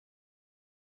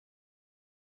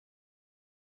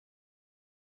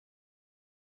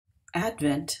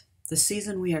Advent, the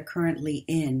season we are currently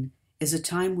in, is a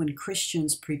time when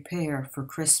Christians prepare for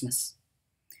Christmas.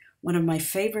 One of my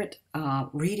favorite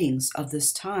readings of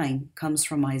this time comes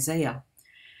from Isaiah,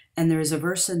 and there is a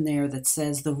verse in there that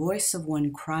says, "The voice of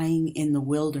one crying in the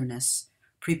wilderness,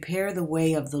 prepare the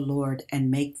way of the Lord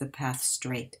and make the path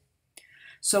straight."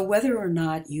 So whether or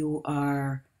not you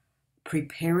are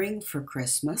preparing for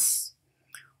Christmas,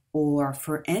 or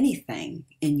for anything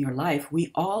in your life, we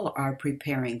all are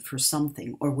preparing for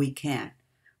something, or we can.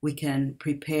 We can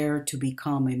prepare to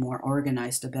become a more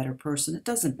organized, a better person. It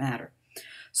doesn't matter.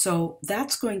 So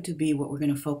that's going to be what we're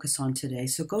going to focus on today.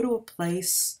 So go to a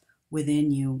place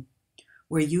within you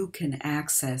where you can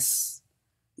access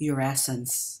your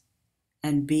essence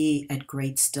and be at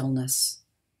great stillness.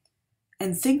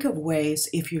 And think of ways,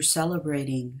 if you're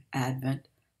celebrating Advent,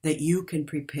 that you can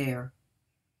prepare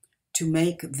to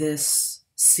make this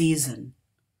season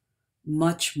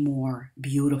much more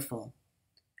beautiful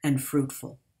and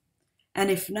fruitful. And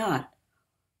if not,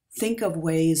 think of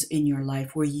ways in your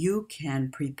life where you can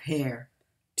prepare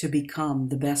to become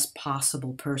the best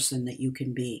possible person that you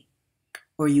can be,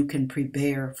 or you can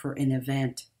prepare for an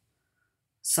event,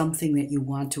 something that you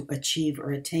want to achieve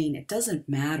or attain. It doesn't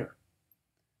matter.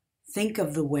 Think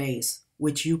of the ways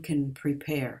which you can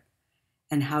prepare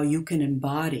and how you can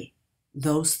embody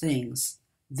those things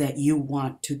that you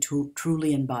want to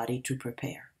truly embody to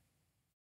prepare.